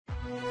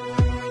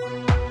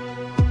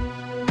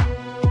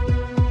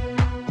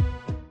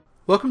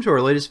Welcome to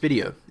our latest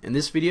video. In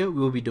this video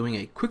we will be doing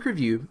a quick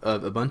review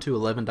of Ubuntu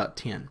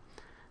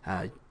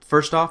 11.10.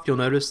 First off, you'll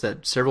notice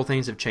that several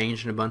things have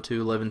changed in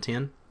Ubuntu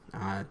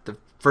 11.10. The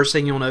first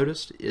thing you'll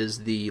notice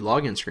is the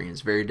login screen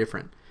is very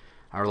different.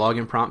 Our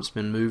login prompt's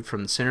been moved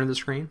from the center of the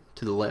screen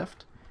to the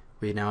left.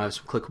 We now have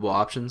some clickable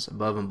options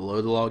above and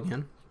below the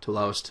login to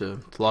allow us to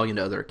log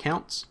into other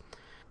accounts.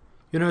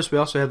 You'll notice we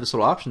also have this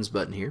little options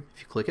button here.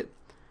 If you click it,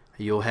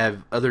 you'll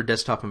have other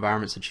desktop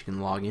environments that you can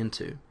log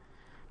into.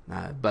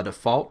 By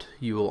default,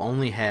 you will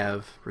only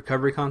have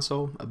Recovery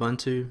Console,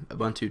 Ubuntu,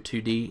 Ubuntu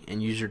 2D,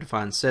 and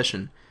User-Defined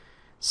Session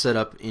set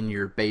up in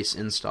your base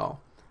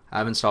install.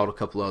 I've installed a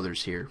couple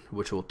others here,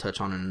 which we'll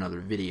touch on in another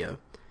video.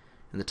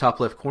 In the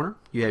top left corner,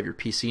 you have your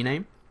PC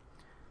name.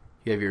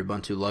 You have your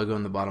Ubuntu logo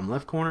in the bottom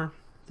left corner.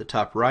 The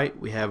top right,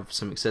 we have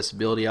some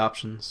accessibility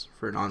options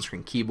for an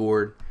on-screen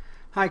keyboard,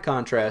 high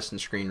contrast,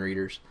 and screen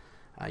readers.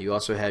 You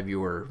also have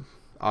your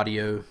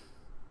audio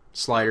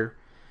slider.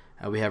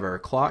 We have our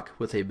clock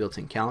with a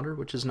built-in calendar,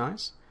 which is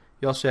nice.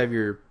 You also have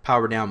your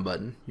power down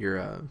button,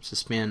 your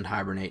suspend,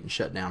 hibernate, and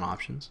shut down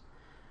options.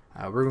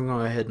 We're going to go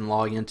ahead and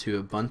log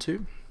into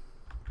Ubuntu.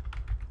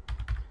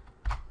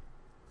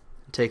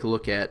 Take a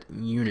look at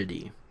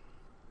Unity.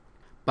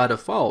 By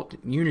default,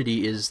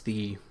 Unity is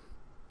the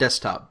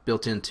desktop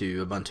built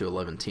into Ubuntu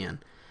 11.10.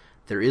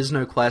 There is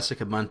no Classic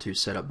Ubuntu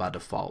set up by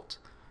default.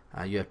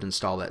 You have to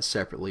install that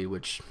separately,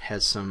 which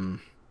has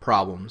some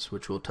problems,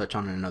 which we'll touch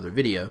on in another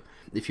video.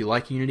 If you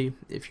like Unity,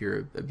 if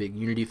you're a big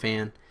Unity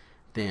fan,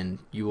 then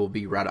you will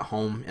be right at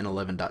home in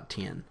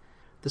 11.10.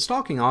 The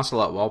Stalking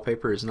Ocelot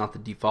wallpaper is not the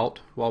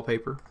default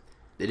wallpaper.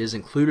 It is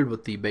included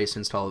with the base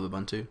install of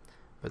Ubuntu,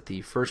 but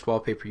the first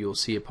wallpaper you will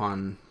see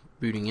upon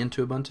booting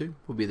into Ubuntu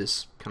will be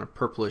this kind of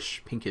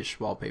purplish, pinkish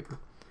wallpaper.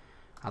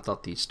 I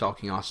thought the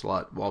Stalking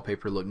Ocelot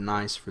wallpaper looked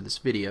nice for this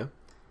video.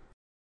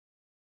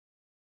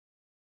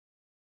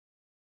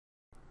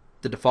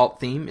 The default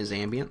theme is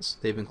ambience.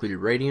 They've included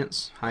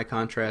radiance, high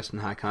contrast,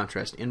 and high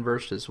contrast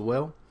inverse as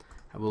well.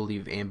 I will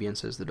leave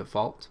ambience as the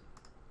default.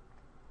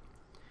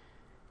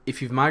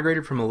 If you've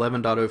migrated from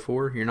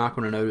 11.04, you're not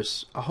going to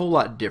notice a whole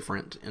lot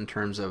different in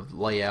terms of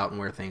layout and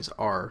where things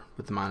are,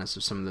 with the minus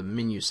of some of the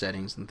menu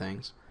settings and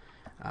things.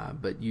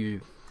 But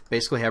you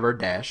basically have our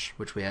dash,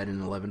 which we had in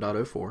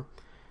 11.04.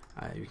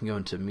 You can go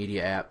into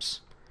Media Apps,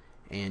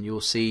 and you'll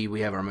see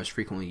we have our most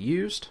frequently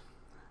used,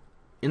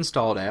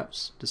 installed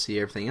apps to see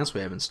everything else we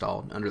have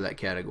installed under that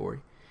category.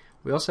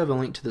 We also have a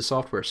link to the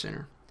Software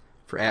Center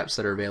for apps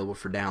that are available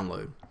for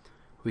download.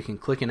 We can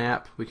click an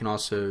app, we can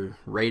also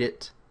rate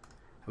it,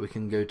 we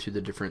can go to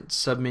the different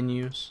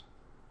submenus,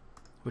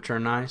 which are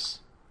nice.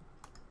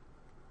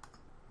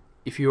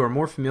 If you are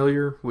more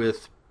familiar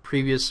with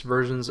previous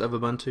versions of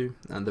Ubuntu,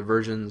 the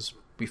versions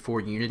before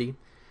Unity,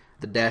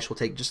 the dash will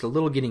take just a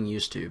little getting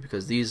used to,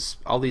 because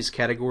all these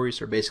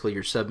categories are basically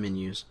your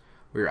submenus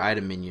or your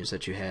item menus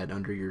that you had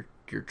under your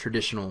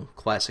traditional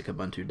classic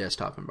Ubuntu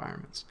desktop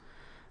environments.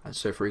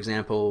 So for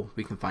example,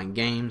 we can find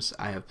games.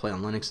 I have Play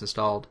on Linux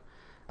installed.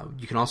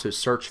 You can also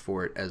search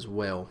for it as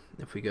well.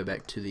 If we go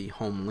back to the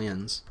home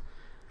lens,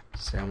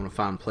 say I want to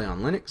find Play on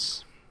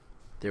Linux,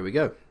 there we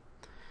go.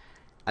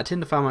 I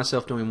tend to find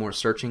myself doing more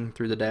searching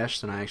through the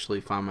dash than I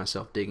actually find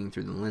myself digging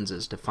through the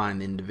lenses to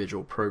find the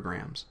individual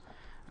programs.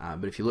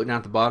 But if you look down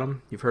at the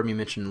bottom, you've heard me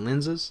mention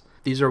lenses.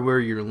 These are where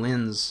your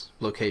lens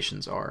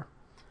locations are.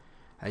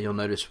 You'll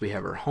notice we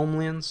have our home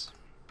lens,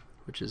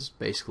 which is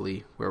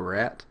basically where we're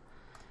at.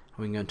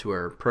 We can go into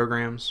our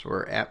programs or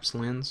our apps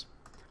lens.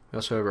 We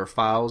also have our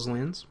files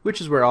lens, which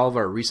is where all of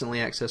our recently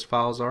accessed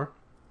files are,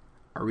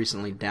 our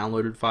recently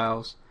downloaded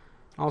files,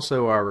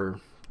 also our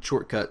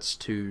shortcuts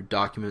to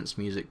documents,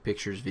 music,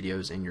 pictures,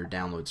 videos, and your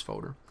downloads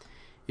folder.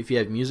 If you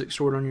have music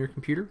stored on your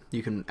computer,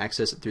 you can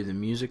access it through the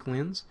music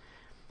lens.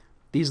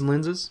 These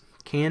lenses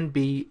can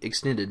be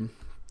extended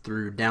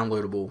through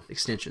downloadable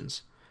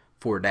extensions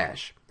for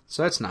Dash.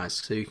 So that's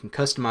nice. So you can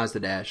customize the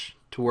dash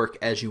to work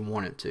as you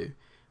want it to,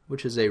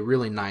 which is a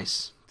really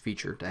nice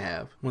feature to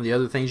have. One of the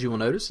other things you will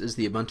notice is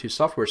the Ubuntu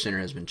Software Center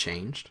has been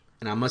changed.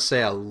 And I must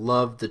say I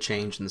love the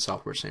change in the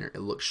Software Center. It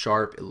looks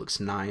sharp, it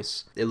looks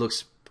nice. It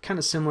looks kind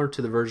of similar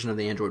to the version of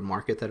the Android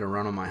Market that I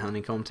run on my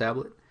Honeycomb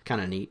tablet.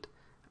 Kind of neat.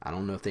 I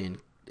don't know if they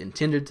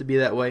intended to be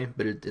that way,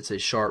 but it's a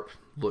sharp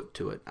look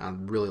to it. I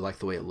really like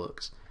the way it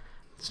looks.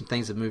 Some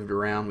things have moved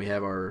around. We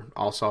have our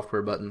all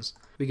software buttons.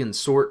 We can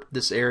sort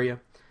this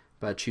area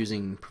by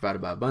choosing provided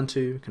by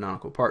Ubuntu,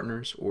 canonical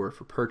partners, or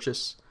for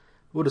purchase.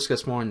 We'll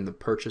discuss more in the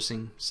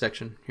purchasing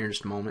section here in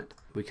just a moment.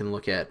 We can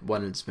look at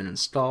what has been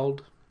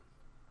installed.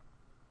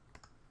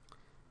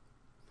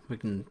 We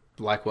can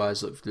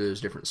likewise look through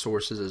those different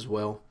sources as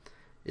well.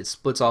 It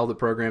splits all the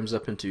programs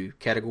up into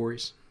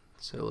categories.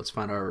 So let's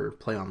find our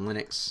Play on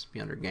Linux,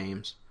 be under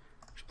Games.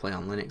 Play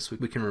on Linux.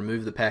 We can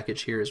remove the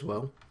package here as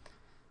well.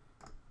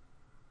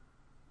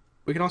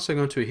 We can also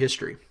go into a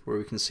history where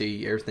we can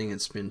see everything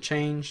that's been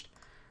changed,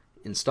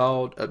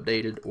 installed,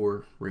 updated,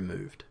 or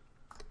removed.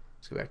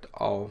 Let's go back to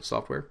all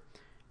software.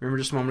 Remember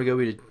just a moment ago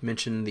we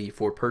mentioned the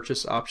for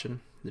purchase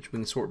option that we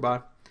can sort by.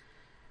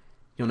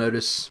 You'll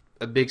notice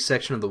a big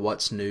section of the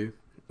what's new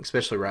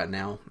especially right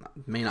now.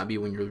 It may not be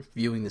when you're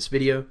viewing this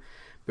video,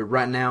 but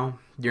right now,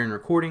 during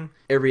recording,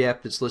 every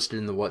app that's listed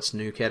in the What's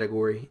New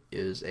category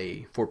is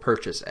a for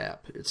purchase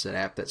app. It's an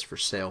app that's for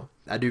sale.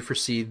 I do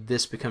foresee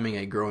this becoming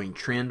a growing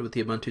trend with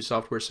the Ubuntu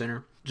Software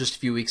Center. Just a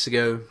few weeks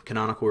ago,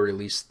 Canonical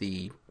released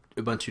the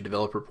Ubuntu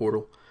Developer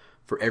Portal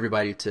for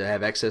everybody to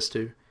have access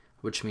to,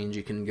 which means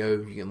you can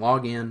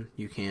log in,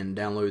 you can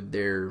download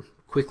their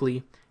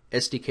Quickly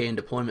SDK and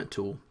deployment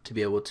tool to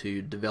be able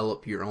to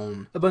develop your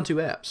own Ubuntu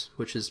apps,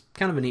 which is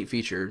kind of a neat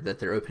feature that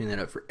they're opening that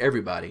up for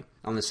everybody.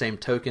 On the same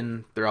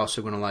token, they're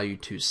also going to allow you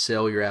to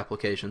sell your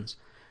applications.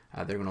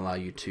 They're going to allow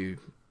you to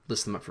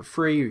list them up for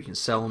free, or you can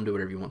sell them, do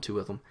whatever you want to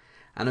with them.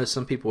 I know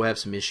some people have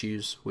some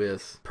issues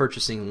with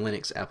purchasing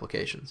Linux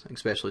applications,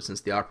 especially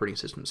since the operating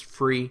system is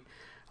free.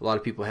 A lot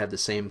of people have the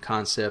same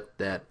concept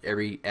that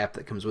every app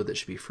that comes with it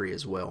should be free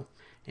as well.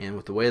 And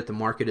with the way that the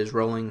market is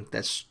rolling,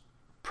 that's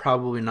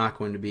probably not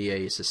going to be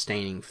a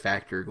sustaining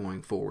factor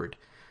going forward.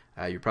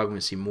 You're probably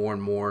going to see more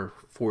and more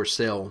for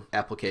sale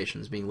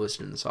applications being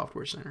listed in the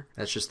Software Center.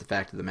 That's just the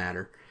fact of the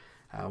matter.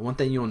 One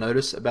thing you'll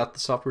notice about the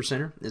Software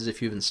Center is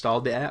if you've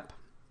installed the app,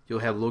 you'll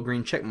have a little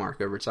green check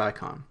mark over its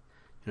icon.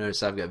 You'll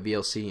notice I've got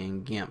VLC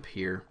and GIMP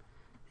here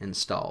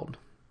installed.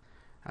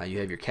 You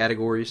have your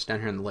categories down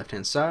here on the left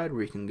hand side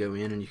where you can go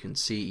in and you can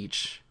see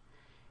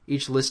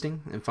each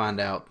listing and find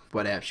out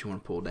what apps you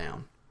want to pull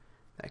down,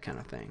 that kind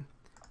of thing.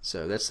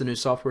 So that's the new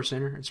Software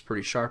Center. It's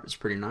pretty sharp. It's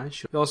pretty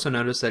nice. You'll also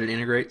notice that it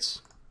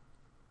integrates.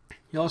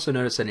 You'll also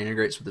notice that it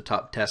integrates with the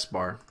top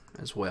taskbar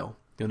as well.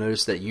 You'll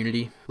notice that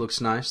Unity looks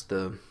nice.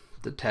 The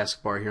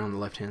taskbar here on the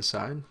left-hand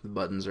side. The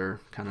buttons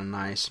are kind of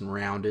nice and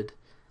rounded.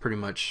 Pretty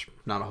much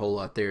not a whole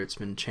lot there. It's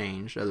been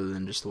changed other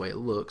than just the way it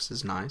looks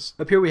is nice.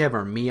 Up here we have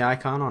our Me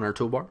icon on our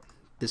toolbar.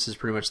 This is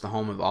pretty much the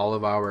home of all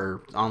of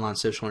our online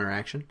social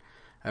interaction.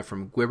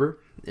 From Gwibber.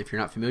 If you're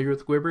not familiar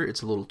with Gwibber,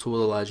 it's a little tool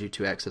that allows you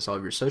to access all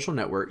of your social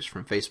networks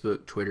from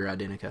Facebook, Twitter,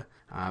 Identica,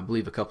 I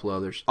believe a couple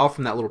others, all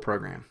from that little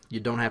program. You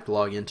don't have to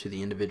log into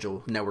the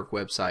individual network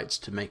websites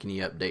to make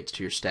any updates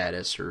to your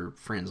status or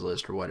friends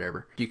list or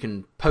whatever. You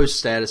can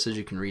post statuses,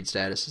 you can read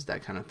statuses,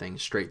 that kind of thing,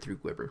 straight through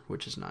Gwibber,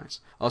 which is nice.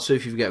 Also,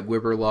 if you've got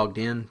Gwibber logged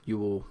in, you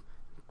will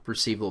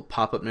receive little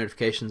pop-up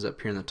notifications up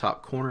here in the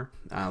top corner,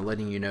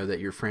 letting you know that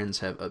your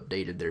friends have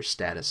updated their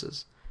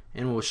statuses.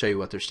 And we'll show you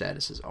what their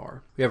statuses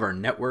are. We have our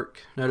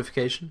network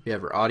notification. We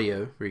have our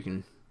audio where you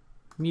can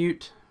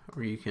mute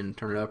or you can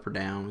turn it up or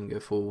down and go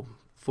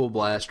full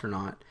blast or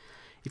not.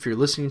 If you're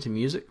listening to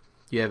music,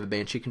 you have a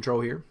Banshee control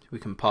here. We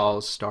can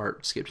pause,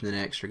 start, skip to the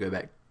next, or go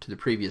back to the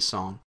previous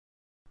song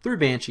through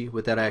Banshee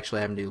without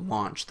actually having to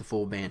launch the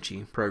full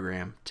Banshee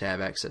program to have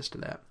access to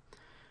that.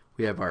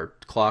 We have our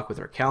clock with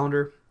our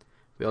calendar.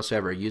 We also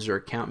have our user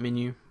account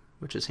menu,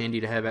 which is handy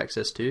to have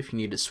access to if you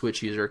need to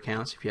switch user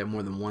accounts if you have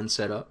more than one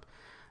set up.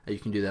 You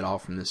can do that all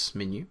from this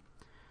menu.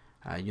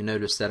 You'll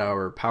notice that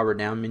our power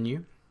down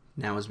menu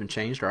now has been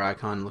changed. Our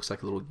icon looks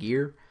like a little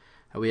gear.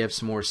 We have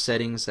some more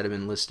settings that have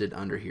been listed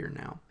under here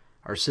now.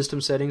 Our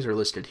system settings are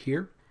listed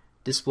here.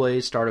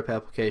 Display, startup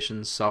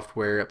applications,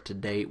 software up to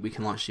date. We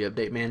can launch the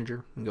update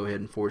manager and go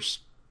ahead and force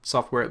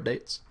software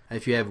updates.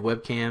 If you have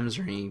webcams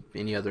or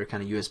any other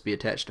kind of USB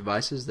attached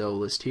devices, they'll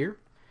list here.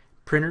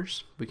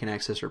 Printers, we can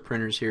access our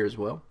printers here as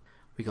well.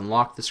 We can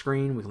lock the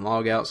screen, we can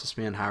log out,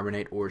 suspend,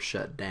 hibernate, or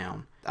shut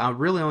down. I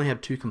really only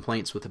have two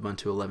complaints with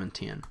Ubuntu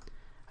 11.10.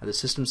 The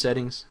system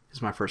settings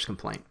is my first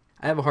complaint.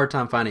 I have a hard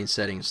time finding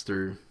settings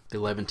through the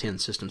 11.10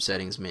 system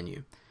settings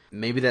menu.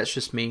 Maybe that's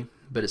just me,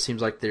 but it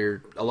seems like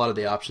a lot of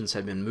the options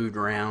have been moved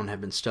around,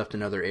 have been stuffed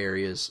in other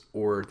areas,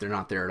 or they're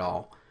not there at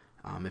all.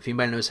 If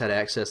anybody knows how to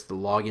access the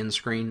login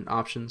screen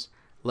options,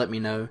 let me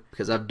know,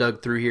 because I've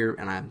dug through here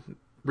and I'm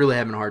really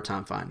having a hard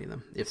time finding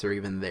them, if they're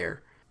even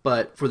there.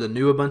 But for the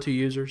new Ubuntu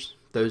users,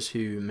 those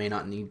who may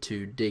not need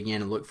to dig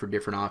in and look for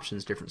different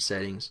options, different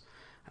settings,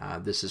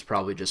 this is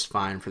probably just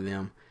fine for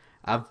them.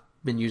 I've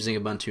been using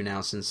Ubuntu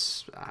now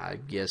since, I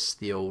guess,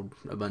 the old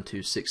Ubuntu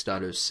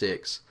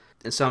 6.06,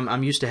 and so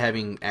I'm used to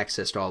having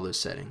access to all those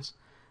settings.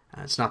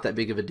 It's not that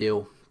big of a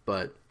deal,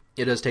 but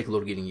it does take a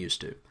little getting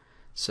used to.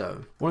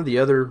 So one of the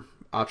other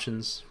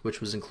options, which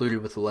was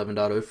included with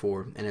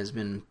 11.04 and has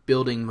been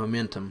building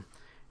momentum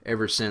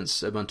ever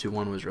since Ubuntu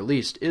 1 was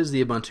released, is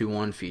the Ubuntu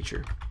 1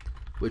 feature,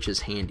 which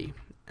is handy.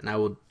 And I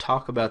will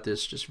talk about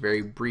this just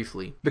very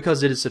briefly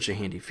because it is such a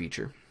handy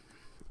feature.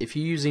 If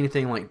you use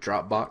anything like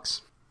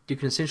Dropbox, you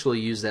can essentially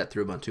use that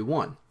through Ubuntu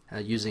 1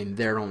 using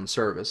their own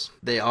service.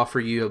 They offer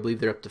you, I believe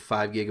they're up to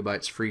 5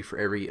 gigabytes free for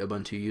every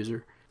Ubuntu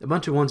user.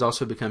 Ubuntu 1 is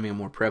also becoming a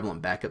more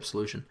prevalent backup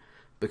solution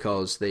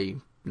because they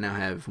now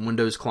have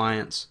Windows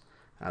clients.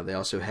 They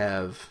also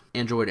have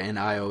Android and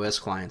iOS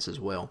clients as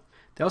well.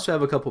 They also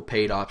have a couple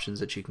paid options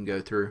that you can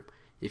go through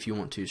if you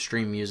want to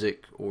stream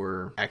music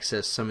or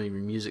access some of your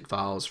music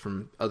files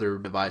from other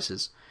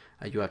devices.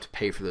 You have to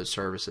pay for those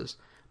services.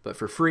 But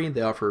for free,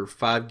 they offer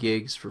 5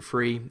 gigs for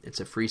free.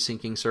 It's a free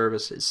syncing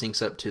service. It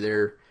syncs up to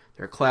their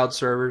cloud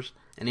servers.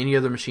 And any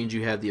other machines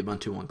you have the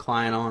Ubuntu 1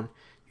 client on,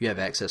 you have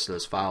access to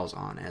those files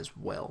on as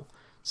well.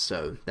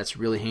 So that's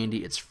really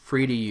handy. It's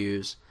free to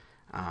use.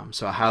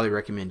 So I highly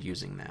recommend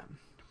using that.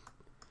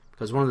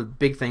 because one of the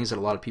big things that a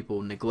lot of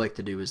people neglect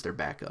to do is their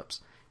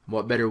backups. And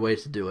what better way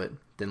to do it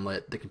than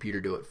let the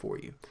computer do it for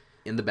you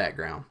in the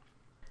background.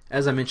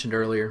 As I mentioned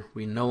earlier,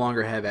 we no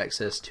longer have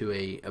access to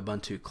a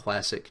Ubuntu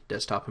Classic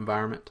desktop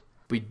environment.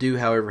 We do,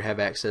 however, have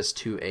access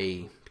to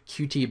a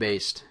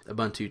Qt-based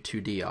Ubuntu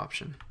 2D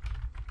option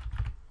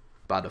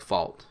by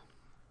default,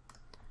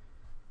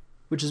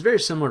 which is very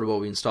similar to what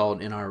we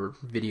installed in our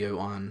video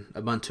on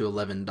Ubuntu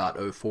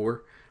 11.04,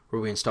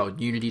 where we installed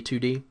Unity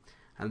 2D,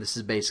 and this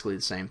is basically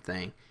the same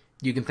thing.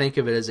 You can think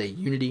of it as a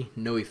Unity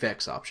no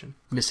effects option,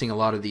 missing a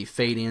lot of the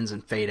fade-ins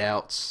and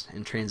fade-outs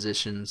and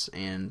transitions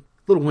and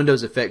little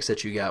Windows effects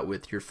that you got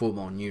with your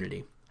full-blown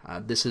Unity.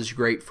 This is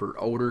great for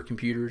older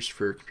computers,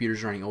 for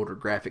computers running older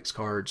graphics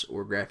cards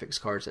or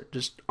graphics cards that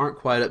just aren't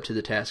quite up to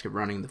the task of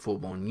running the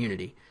full-blown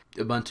Unity.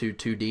 Ubuntu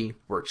 2D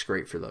works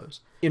great for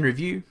those. In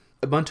review,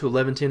 Ubuntu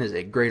 11.10 is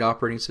a great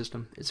operating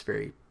system. It's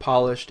very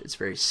polished, it's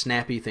very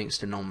snappy thanks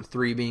to GNOME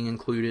 3 being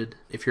included.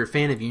 If you're a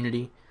fan of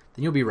Unity,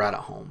 then you'll be right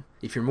at home.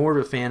 If you're more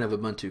of a fan of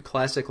Ubuntu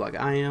Classic like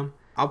I am,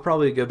 I'll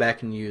probably go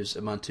back and use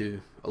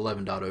Ubuntu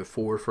 11.04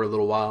 for a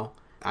little while.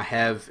 I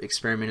have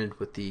experimented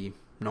with the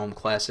GNOME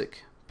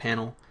Classic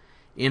panel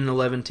in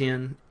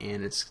 11.10,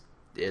 and it's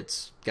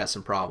got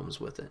some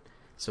problems with it.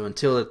 So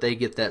until that they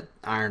get that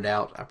ironed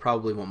out, I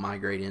probably won't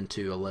migrate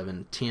into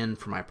 11.10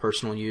 for my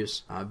personal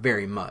use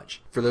very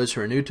much. For those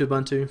who are new to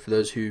Ubuntu, for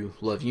those who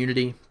love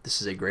Unity,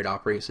 this is a great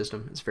operating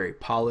system. It's very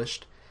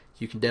polished.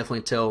 You can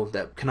definitely tell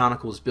that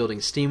Canonical is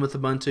building steam with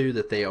Ubuntu,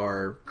 that they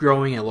are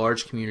growing a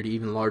large community,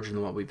 even larger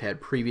than what we've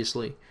had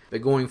previously.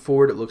 But going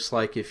forward, it looks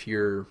like if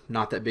you're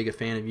not that big a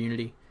fan of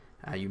Unity,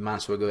 you might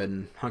as well go ahead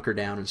and hunker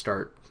down and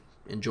start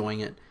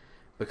enjoying it,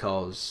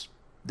 because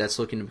that's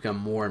looking to become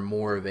more and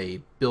more of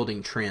a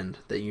building trend,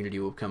 that Unity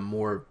will become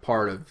more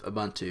part of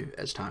Ubuntu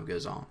as time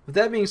goes on. With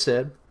that being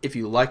said, if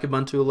you like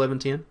Ubuntu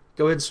 11.10,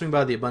 go ahead and swing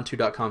by the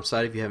Ubuntu.com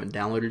site if you haven't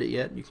downloaded it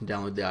yet. You can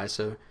download the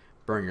ISO,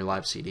 burn your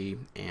live CD,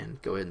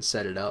 and go ahead and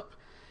set it up.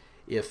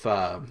 If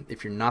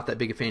you're not that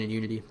big a fan of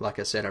Unity, like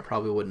I said, I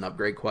probably wouldn't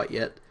upgrade quite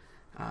yet,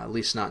 at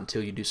least not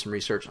until you do some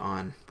research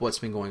on what's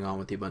been going on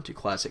with the Ubuntu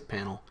Classic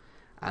panel.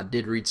 I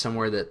did read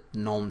somewhere that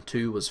GNOME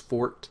 2 was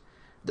forked,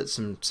 that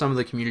some of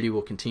the community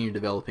will continue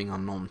developing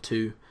on GNOME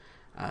 2,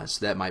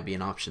 so that might be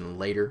an option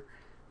later.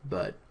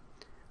 But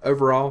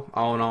overall,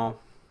 all in all,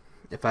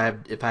 if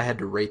I had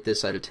to rate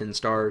this out of 10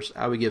 stars,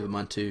 I would give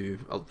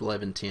Ubuntu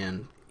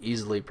 11.10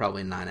 easily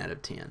probably 9 out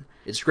of 10.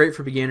 It's great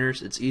for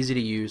beginners, it's easy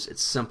to use,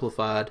 it's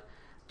simplified.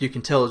 You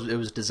can tell it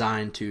was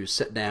designed to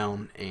sit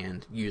down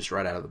and use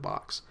right out of the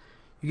box.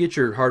 You get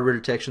your hardware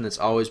detection that's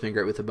always been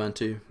great with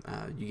Ubuntu,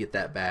 you get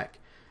that back.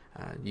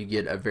 You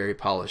get a very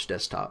polished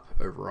desktop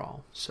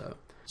overall. So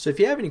if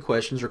you have any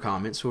questions or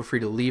comments, feel free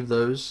to leave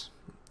those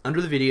under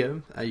the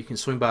video. You can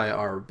swing by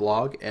our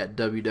blog at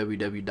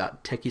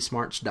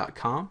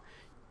www.techiesmarts.com.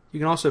 You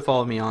can also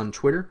follow me on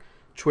Twitter.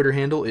 Twitter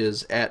handle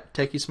is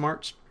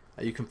 @techiesmarts.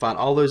 You can find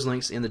all those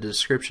links in the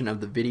description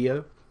of the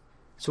video.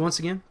 So once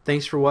again,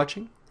 thanks for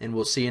watching, and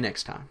we'll see you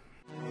next time.